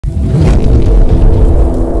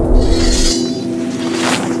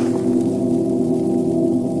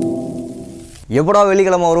எப்படா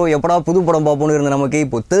வெள்ளிக்கிழமை வரும் எப்படா புது படம் பார்ப்போம்னு இருந்த நமக்கு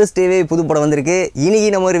இப்போ தேர்ஸ்டேவே புது படம் வந்திருக்கு.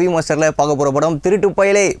 இன்னைக்கு நம்ம ரிவ்யூ மாஸ்டர்ல பார்க்க போற படம்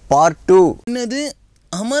திருட்டுப்பயலே பார்ட் 2. என்னது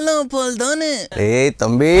அமலா பால் தானே? ஏய்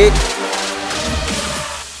தம்பி,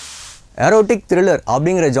 எரோட்டிக் த்ரில்லர்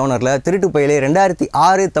அப்படிங்கிற ஜானரில் திருட்டுப்பயலே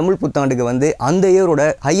 2006 தமிழ் புத்தாண்டுக்கு வந்து அந்த இயரோட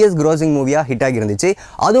ஹையஸ்ட் கிராசிங் மூவியாக ஹிட் ஆகியிருந்துச்சு.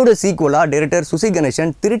 அதோட சீக்குவலாக டைரக்டர் சுசி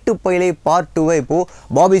கணேசன் திருட்டுப்பயலே பார்ட் 2வை இப்போது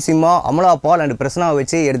Bobby Simha, Amala ball and பிரசனாவை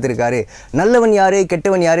வச்சு எடுத்திருக்காரு. நல்லவன் யாரு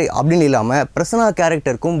கெட்டவன் யாரு அப்படின்னு இல்லாமல் பிரசனா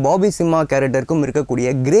கேரக்டருக்கும் பாபி சிம்மா கேரக்டருக்கும்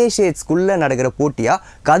இருக்கக்கூடிய கிரே ஷேட்ஸ்குள்ளே நடக்கிற போட்டியாக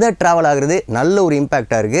கதை ட்ராவல் ஆகுறது நல்ல ஒரு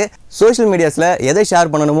இம்பாக்டாக இருக்குது. சோஷியல் மீடியாஸில் எதை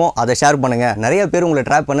ஷேர் பண்ணணுமோ அதை ஷேர் பண்ணுங்கள், நிறைய பேர் உங்களை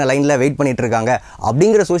ட்ராப் பண்ண லைனில் வெயிட் பண்ணிட்டு இருக்காங்க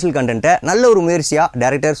அப்படிங்கிற சோஷியல் கண்டென்ட்டை நல்ல ஒரு முயற்சியாக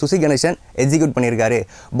டைரக்டர் சுசி கணேசன் எக்ஸிக்யூட் பண்ணியிருக்காரு.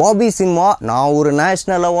 பாபி சிம்மா நான் ஒரு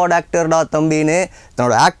நேஷனல் அவார்டு ஆக்டர்டா தம்பின்னு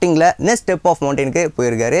தன்னோட ஆக்டிங்கில் நெக்ஸ்ட் ஸ்டெப் ஆஃப் மவுண்டனுக்கு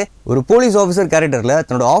போயிருக்காரு. ஒரு போலீஸ் ஆஃபீஸர் கேரக்டரில்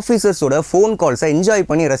தன்னோட ஆஃபீஸர்ஸோட ஃபோன் கால்ஸை என்ஜாய்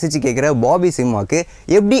பண்ணி ரசித்து கேட்குற பாபி சிம்மாவுக்கு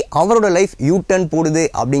எப்படி அவரோட லைஃப் யூ டர்ன் போடுது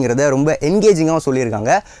அப்படிங்கிறத ரொம்ப என்கேஜிங்காக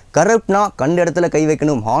சொல்லியிருக்காங்க. கரப்ட்னா கண்ட இடத்துல கை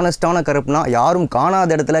வைக்கணும், ஹானஸ்டான கரப்ட்னா யாரும்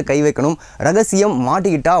காணாத இடத்துல கை வைக்கணும், ரகசியம்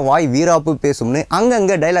மாட்டிக்கிட்டா வாய் வீராப்பு பேசும்னு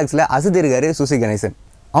அங்கங்கே டைலாக்ஸில் அசதிருக்காரு Susi Ganesan.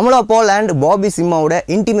 Amala ball and Bobby சிம்மாவோட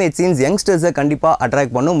intimate scenes யங்ஸ்டர்ஸை கண்டிப்பாக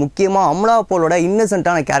அட்ராக்ட் பண்ணும். முக்கியமாக அமலா பாலோட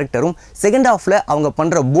இன்னசென்ட்டான கேரக்டரும் செகண்ட் ஹாஃபில் அவங்க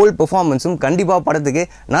பண்ணுற போல்ட் பெர்ஃபார்மன்ஸும் கண்டிப்பாக படத்துக்கு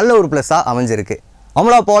நல்ல ஒரு ப்ளஸ்ஸாக அமைஞ்சிருக்கு.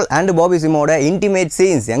 Amala ball and Bobby சிம்மாவோட intimate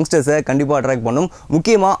scenes யங்ஸ்டர்ஸை கண்டிப்பாக அட்ராக்ட் பண்ணும்.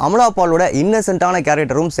 முக்கியமாக அமலா பாலோட இன்னசென்ட்டான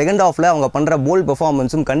கேரக்டரும் செகண்ட் ஹாஃபில் அவங்க பண்ணுற போல்ட்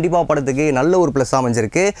பெர்ஃபார்மன்ஸும் கண்டிப்பாக படத்துக்கு நல்ல ஒரு ப்ளஸ்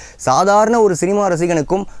அமைஞ்சிருக்கு. சாதாரண ஒரு சினிமா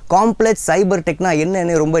ரசிகனுக்கும் காம்ப்ளெக்ஸ் சைபர் டெக்னா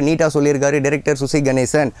என்னன்னு ரொம்ப நீட்டாக சொல்லியிருக்காரு டைரக்டர் சுசி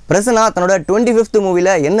கணேசன். பிரசனா தன்னோட 25th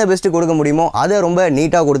மூவியில் என்ன பெஸ்ட் கொடுக்க முடியுமோ அதை ரொம்ப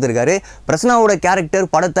நீட்டாக கொடுத்துருக்காரு. பிரசனாவோட கேரக்டர்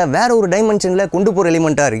படத்தை வேற ஒரு டைமென்ஷனில் கொண்டு போகிற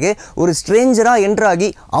எலிமெண்ட்டாக இருக்குது. ஒரு ஸ்ட்ரேஞ்சராக என்ட்ராகி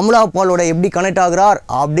அமலா பாலோட எப்படி கனெக்ட் ஆகிறார்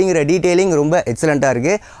அப்படிங்கிற டீட்டெயிலிங் ரொம்ப எக்ஸலண்ட்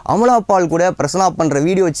இருக்கு. அமலா பால் கூட பிரசனா பண்ற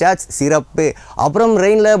வீடியோ சாட்ஸ் சிறப்பு. அப்புறம்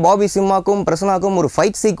ரெயின்ல பாபி சிம்மாக்கும் பிரசனாக்கும் ஒரு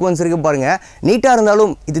ஃபைட் சீக்வன்ஸ் இருக்கு பாருங்க, நீட்டா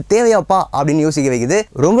இருந்தாலும் இது தேவையாப்பா அப்படின்னு யோசிக்க வைக்குது.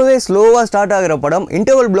 ரொம்பவே ஸ்லோவா ஸ்டார்ட் ஆகிற படம்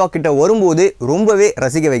இன்டர்வல் பிளாக் கிட்ட வரும்போது ரொம்பவே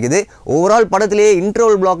ரசிக்க வைக்குது. ஓவரால் படத்திலேயே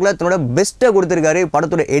இன்டர்வல் பிளாக்ல தன்னோட பெஸ்ட்டை கொடுத்திருக்காரு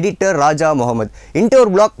படத்தோட எடிட்டர் ராஜா முகமது.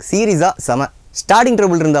 இன்டர்வல் பிளாக் சீரீஸா செம. ஸ்டார்டிங்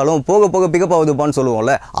ட்ரபிள் இருந்தாலும் போக போக பிக்கப் ஆகுதுப்பான்னு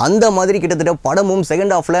சொல்லுவோம்ல, அந்த மாதிரி கிட்டத்தட்ட படமும்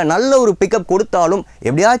செகண்ட் ஹாஃபில் நல்ல ஒரு பிக்கப் கொடுத்தாலும்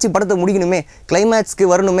எப்படியாச்சும் படத்தை முடிக்கணுமே, கிளைமேக்ஸ்க்கு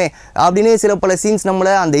வரணுமே அப்படின்னு சில பல சீன்ஸ்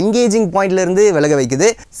நம்மளை அந்த என்கேஜிங் பாயிண்ட்லேருந்து விலக வைக்குது.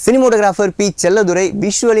 சினிமோட்டோகிராஃபர் பி செல்லதுரை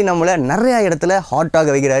விஷுவலி நம்மளை நிறைய இடத்துல ஹாட்டாக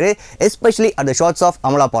வைக்கிறாரு, especially at the shorts of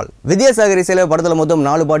Amala பால். வித்யாசாகர் இசையில் படத்தில் மொத்தம்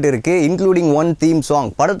 4 பாட்டு இருக்குது, இன்க்ளூடிங் 1 தீம் சாங்.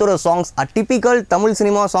 படத்தோட சாங்ஸ் டிபிக்கல் தமிழ்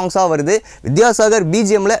சினிமா சாங்ஸாக வருது. வித்யாசாகர்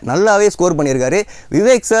பிஜிஎம்ல நல்லாவே ஸ்கோர் பண்ணியிருக்காரு.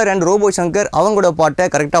 Vivek sir and robot Shankar அவங்களோட பாட்டை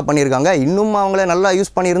கரெக்டாக பண்ணியிருக்காங்க. இன்னும் அவங்கள நல்லா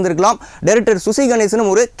யூஸ் பண்ணி இருந்திருக்கலாம். டைரக்டர் சுசி கணேசனும்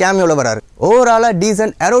ஒரு கேமியோவில் வராரு. ஓவராலாக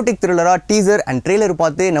descent erotic த்ரில்லராக teaser and trailer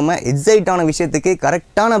பார்த்து நம்ம எக்ஸைட்டான விஷயத்துக்கு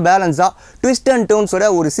கரெக்டான பேலன்ஸாக ட்விஸ்ட் அண்ட் டர்ன்ஸோட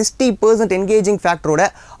ஒரு 60% என்கேஜிங் ஃபேக்டரோட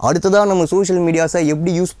அடுத்ததாக நம்ம சோஷியல் மீடியாஸை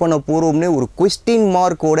எப்படி யூஸ் பண்ண போகிறோம்னு ஒரு கொஸ்டின்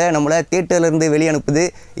மார்க்கோட நம்மளை தியேட்டர்லேருந்து வெளியே அனுப்புது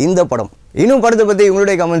இந்த படம். இன்னும் படத்தை பற்றி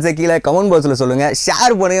உங்களுடைய கமெண்ட்ஸை கீழே கமெண்ட் பாக்ஸில் சொல்லுங்கள்,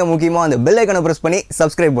 ஷேர் பண்ணுங்கள், முக்கியமாக அந்த பெல் ஐக்கானை ப்ரெஸ் பண்ணி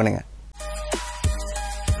சப்ஸ்கிரைப் பண்ணுங்கள்.